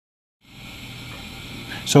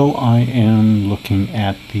So I am looking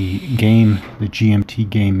at the game, the GMT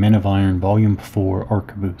game Men of Iron Volume 4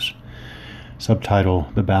 Arquebus. Subtitle,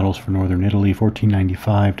 The Battles for Northern Italy,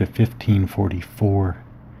 1495 to 1544.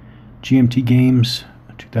 GMT Games,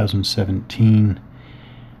 2017.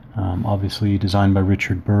 Obviously designed by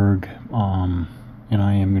Richard Berg. And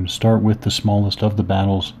I am going to start with the smallest of the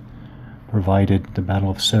battles provided, the Battle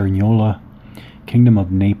of Cerignola, Kingdom of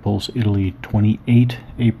Naples, Italy, 28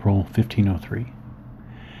 April 1503.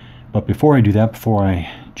 But before I do that, before I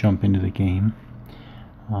jump into the game,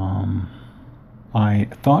 I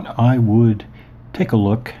thought I would take a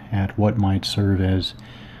look at what might serve as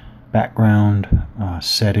background,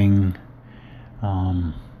 setting,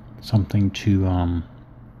 something to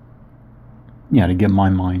get my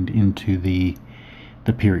mind into the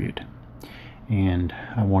period. And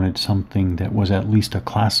I wanted something that was at least a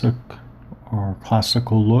classical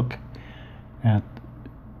look at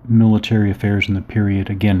military affairs in the period.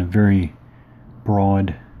 Again, a very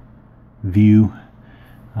broad view,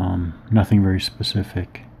 nothing very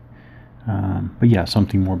specific, but yeah,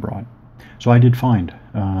 something more broad. So I did find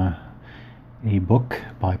a book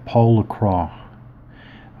by Paul Lacroix,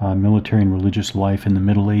 Military and Religious Life in the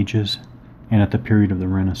Middle Ages and at the Period of the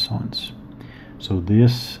Renaissance. So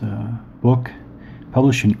this book,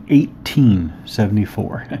 published in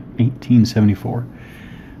 1874.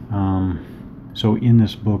 So in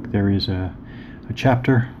this book there is a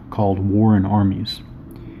chapter called War and Armies,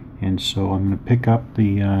 and so I'm going to pick up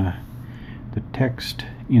the text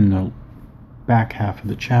in the back half of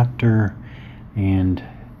the chapter, and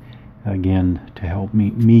again to help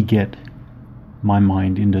me get my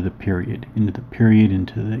mind into the period, into the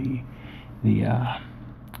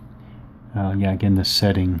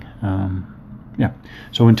setting.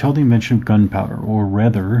 So until the invention of gunpowder, or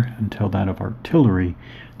rather until that of artillery,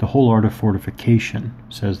 the whole art of fortification,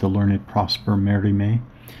 says the learned Prosper Mérimée,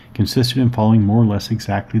 consisted in following more or less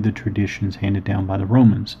exactly the traditions handed down by the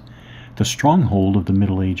Romans. The stronghold of the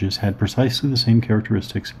Middle Ages had precisely the same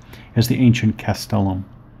characteristics as the ancient castellum.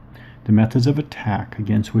 The methods of attack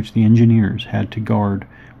against which the engineers had to guard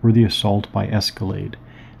were the assault by escalade,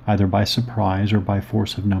 either by surprise or by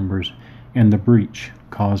force of numbers, and the breach,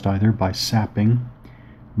 caused either by sapping,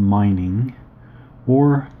 mining,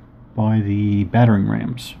 or by the battering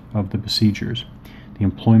rams of the besiegers. The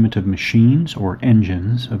employment of machines or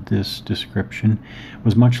engines of this description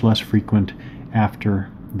was much less frequent after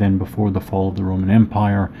than before the fall of the Roman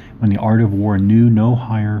Empire, when the art of war knew no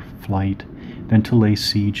higher flight than to lay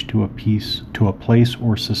siege to a place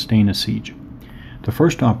or sustain a siege. The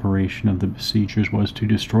first operation of the besiegers was to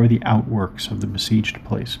destroy the outworks of the besieged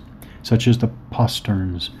place, such as the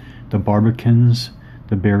posterns, the barbicans,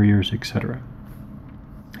 the barriers, etc.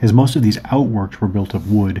 As most of these outworks were built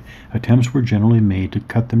of wood, attempts were generally made to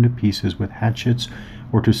cut them to pieces with hatchets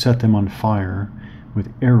or to set them on fire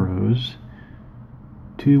with arrows,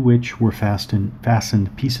 to which were fastened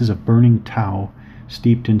pieces of burning tow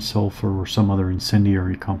steeped in sulfur or some other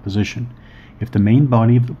incendiary composition. If the main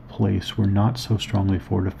body of the place were not so strongly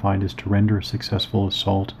fortified as to render a successful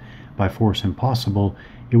assault by force impossible,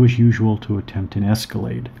 it was usual to attempt an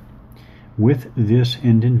escalade. With this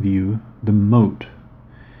end in view, the moat,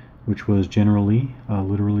 which was generally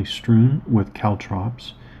literally strewn with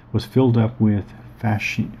caltrops, was filled up with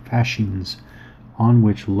fascines on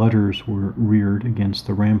which letters were reared against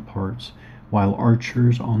the ramparts, while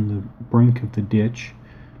archers on the brink of the ditch,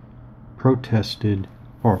 protected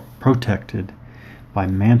by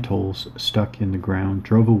mantles stuck in the ground,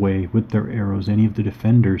 drove away with their arrows any of the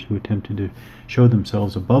defenders who attempted to show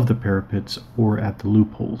themselves above the parapets or at the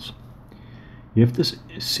loopholes. If this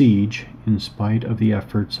siege, in spite of the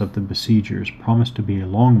efforts of the besiegers, promised to be a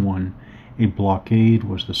long one, a blockade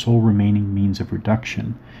was the sole remaining means of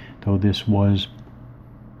reduction, though this was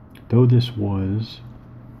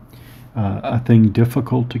a thing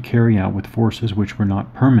difficult to carry out with forces which were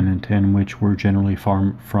not permanent and which were generally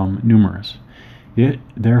far from numerous. It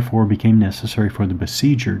therefore became necessary for the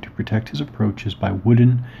besieger to protect his approaches by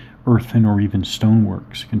wooden, earthen, or even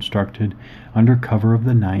stoneworks constructed under cover of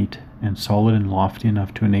the night and solid and lofty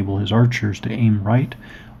enough to enable his archers to aim right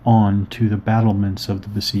on to the battlements of the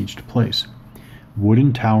besieged place.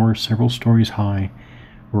 Wooden towers several stories high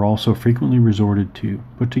were also frequently resorted to,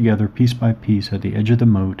 put together piece by piece at the edge of the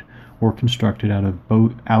moat, or constructed out of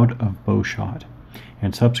bowshot,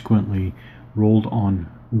 and subsequently rolled on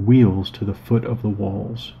wheels to the foot of the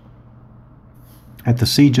walls. At the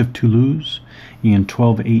siege of Toulouse in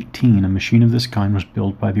 1218, a machine of this kind was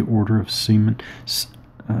built by the order of Simon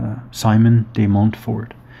de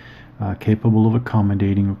Montfort, capable of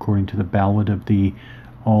accommodating, according to the ballad of the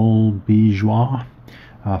Albigeois,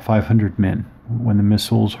 500 men. When the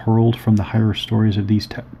missiles hurled from the higher stories of these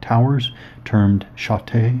towers, termed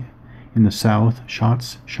châteaux in the south,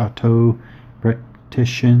 shots, chateaux,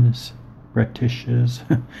 bretishes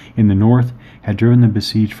in the north, had driven the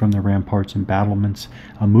besieged from their ramparts and battlements,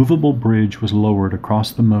 a movable bridge was lowered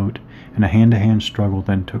across the moat, and a hand-to-hand struggle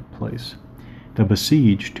then took place. The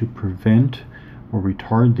besieged, to prevent or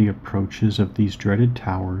retard the approaches of these dreaded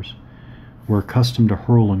towers, were accustomed to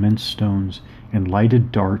hurl immense stones and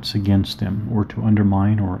lighted darts against them, or to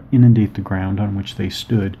undermine or inundate the ground on which they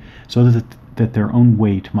stood, so that their own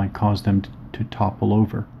weight might cause them to topple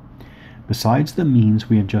over. Besides the means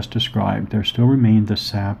we have just described, there still remained the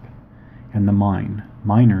sap and the mine.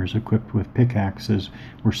 Miners, equipped with pickaxes,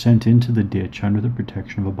 were sent into the ditch under the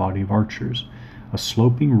protection of a body of archers. A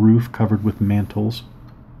sloping roof covered with mantlets,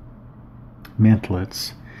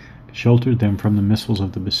 sheltered them from the missiles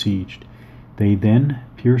of the besieged. They then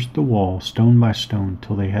pierced the wall stone by stone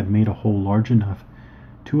till they had made a hole large enough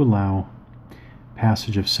to allow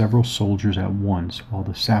passage of several soldiers at once, while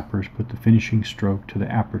the sappers put the finishing stroke to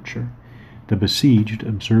the aperture. The besieged,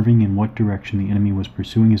 observing in what direction the enemy was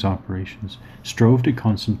pursuing his operations, strove to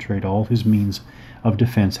concentrate all his means of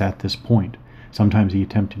defense at this point. Sometimes he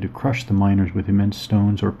attempted to crush the miners with immense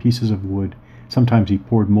stones or pieces of wood. Sometimes he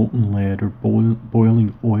poured molten lead or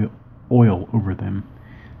boiling oil over them.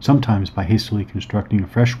 Sometimes, by hastily constructing a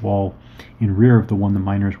fresh wall in rear of the one the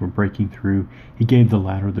miners were breaking through, he gave the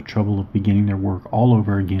latter the trouble of beginning their work all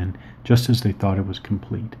over again, just as they thought it was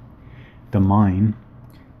complete. The mine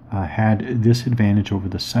had this advantage over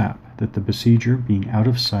the sap, that the besieger, being out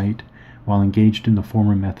of sight while engaged in the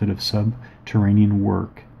former method of subterranean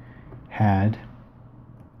work, had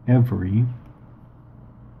every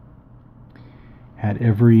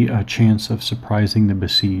chance of surprising the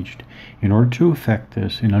besieged. In order to effect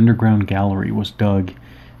this, an underground gallery was dug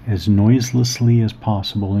as noiselessly as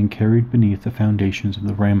possible and carried beneath the foundations of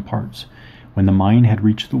the ramparts. When the mine had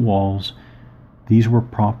reached the walls, these were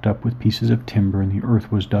propped up with pieces of timber, and the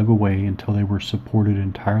earth was dug away until they were supported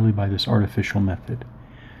entirely by this artificial method.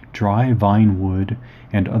 Dry vine wood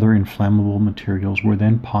and other inflammable materials were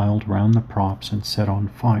then piled round the props and set on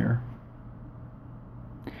fire,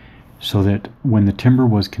 so that when the timber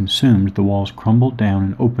was consumed, the walls crumbled down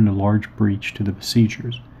and opened a large breach to the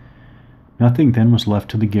besiegers. Nothing then was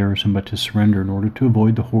left to the garrison but to surrender in order to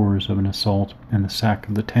avoid the horrors of an assault and the sack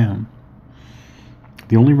of the town.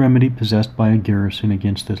 The only remedy possessed by a garrison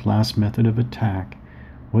against this last method of attack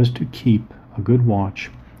was to keep a good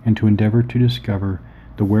watch and to endeavor to discover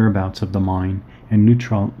the whereabouts of the mine and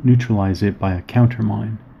neutralize it by a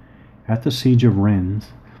countermine. At the siege of Rennes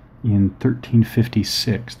in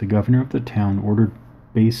 1356, the governor of the town ordered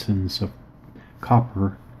basins of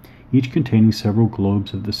copper, each containing several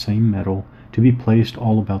globes of the same metal, to be placed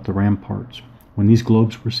all about the ramparts. When these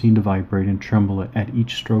globes were seen to vibrate and tremble at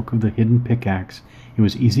each stroke of the hidden pickaxe, it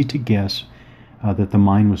was easy to guess that the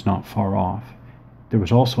mine was not far off. There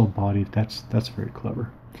was also a body of, that's very clever.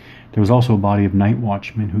 There was also a body of night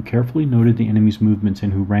watchmen who carefully noted the enemy's movements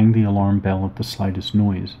and who rang the alarm bell at the slightest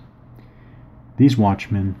noise. These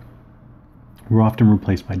watchmen were often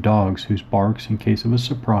replaced by dogs, whose barks, in case of a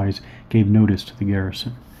surprise, gave notice to the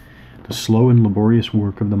garrison. The slow and laborious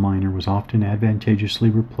work of the miner was often advantageously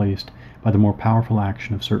replaced by the more powerful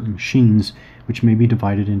action of certain machines, which may be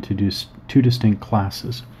divided into two distinct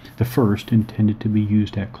classes. The first, intended to be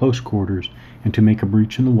used at close quarters and to make a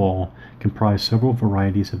breach in the wall, comprised several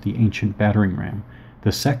varieties of the ancient battering ram.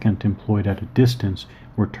 The second, employed at a distance,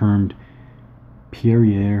 were termed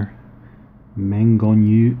pierriere,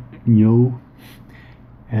 mangonneau,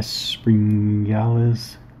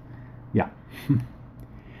 espringales. Yeah.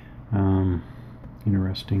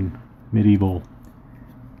 Interesting medieval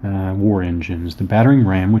war engines. The battering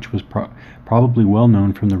ram, which was probably well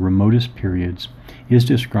known from the remotest periods, is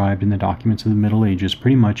described in the documents of the Middle Ages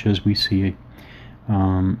pretty much as we see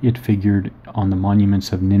it figured on the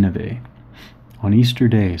monuments of Nineveh. On Easter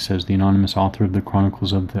Day, says the anonymous author of the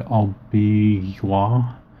Chronicles of the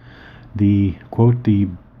Albigeois, the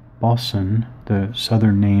bosun, the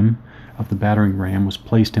southern name of the battering ram, was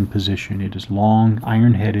placed in position. It is long,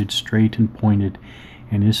 iron-headed, straight and pointed,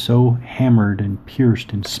 and is so hammered and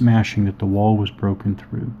pierced in smashing that the wall was broken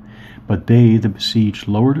through. But they, the besieged,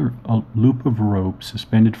 lowered a loop of rope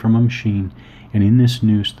suspended from a machine, and in this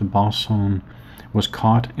noose the bosun was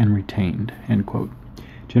caught and retained." End quote.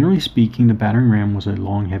 Generally speaking, the battering ram was a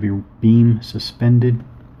long, heavy beam suspended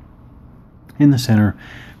in the center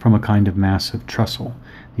from a kind of massive trestle.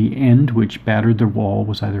 The end which battered the wall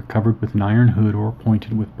was either covered with an iron hood or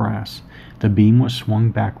pointed with brass. The beam was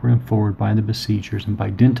swung backward and forward by the besiegers, and by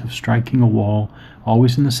dint of striking a wall,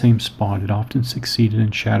 always in the same spot, it often succeeded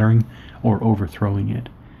in shattering or overthrowing it.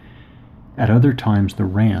 At other times the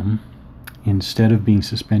ram, instead of being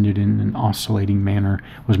suspended in an oscillating manner,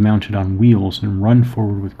 was mounted on wheels and run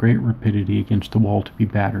forward with great rapidity against the wall to be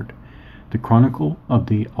battered. The Chronicle of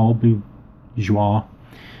the Albigeois,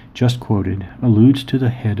 just quoted, alludes to the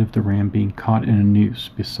head of the ram being caught in a noose.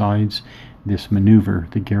 Besides this maneuver,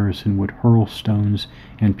 the garrison would hurl stones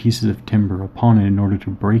and pieces of timber upon it in order to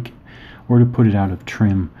break it or to put it out of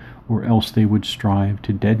trim, or else they would strive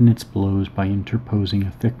to deaden its blows by interposing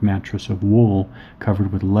a thick mattress of wool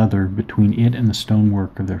covered with leather between it and the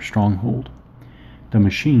stonework of their stronghold. The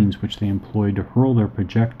machines which they employed to hurl their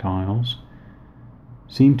projectiles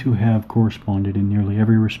seem to have corresponded in nearly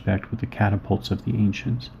every respect with the catapults of the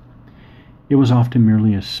ancients. It was often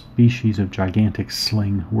merely a species of gigantic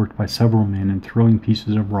sling, worked by several men in throwing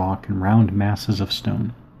pieces of rock and round masses of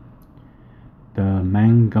stone. The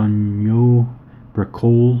mangonneau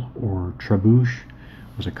bricole, or trebuche,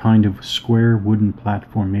 was a kind of square wooden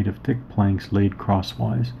platform made of thick planks laid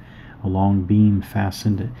crosswise. A long beam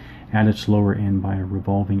fastened at its lower end by a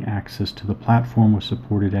revolving axis to the platform was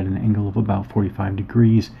supported at an angle of about 45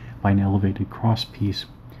 degrees by an elevated crosspiece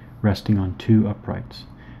resting on two uprights.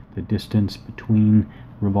 The distance between the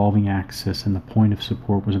revolving axis and the point of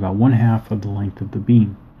support was about 1/2 of the length of the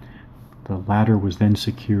beam. The latter was then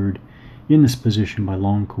secured in this position by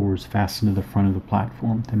long cords fastened to the front of the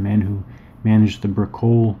platform. The men who managed the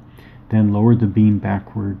bricole then lowered the beam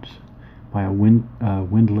backwards by a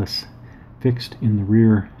windlass fixed in the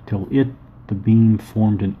rear till the beam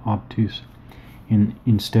formed an obtuse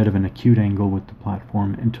instead of an acute angle with the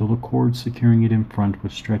platform, until the cord securing it in front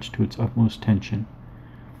was stretched to its utmost tension.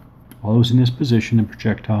 While it was in this position, the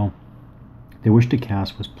projectile they wished to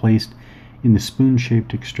cast was placed in the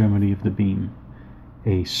spoon-shaped extremity of the beam.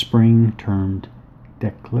 A spring termed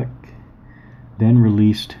déclic then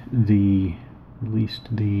released the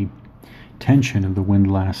tension of the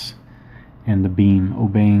windlass, and the beam,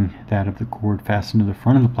 obeying that of the cord fastened to the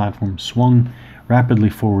front of the platform, swung rapidly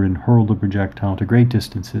forward and hurled the projectile to great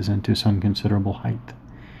distances and to some considerable height.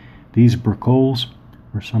 These bricoles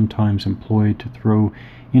were sometimes employed to throw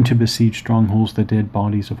into besieged strongholds the dead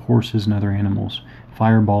bodies of horses and other animals,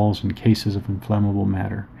 fireballs, and cases of inflammable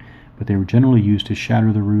matter, but they were generally used to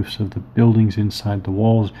shatter the roofs of the buildings inside the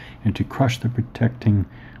walls and to crush the protecting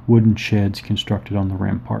wooden sheds constructed on the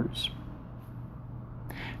ramparts.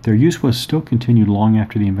 Their use was still continued long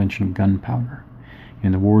after the invention of gunpowder.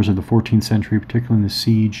 In the wars of the 14th century, particularly in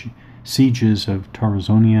the sieges of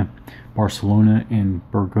Tarazona, Barcelona, and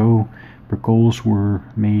Burgos, bricoles were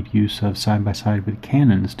made use of side by side with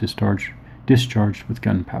cannons discharged with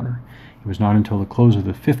gunpowder. It was not until the close of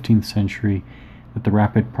the 15th century that the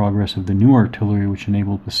rapid progress of the new artillery, which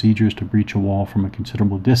enabled besiegers to breach a wall from a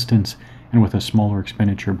considerable distance and with a smaller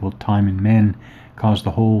expenditure of both time and men, caused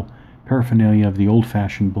the whole paraphernalia of the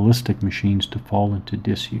old-fashioned ballistic machines to fall into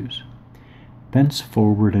disuse.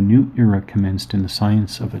 Thenceforward a new era commenced in the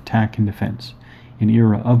science of attack and defense, an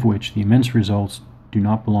era of which the immense results do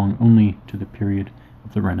not belong only to the period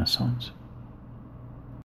of the Renaissance.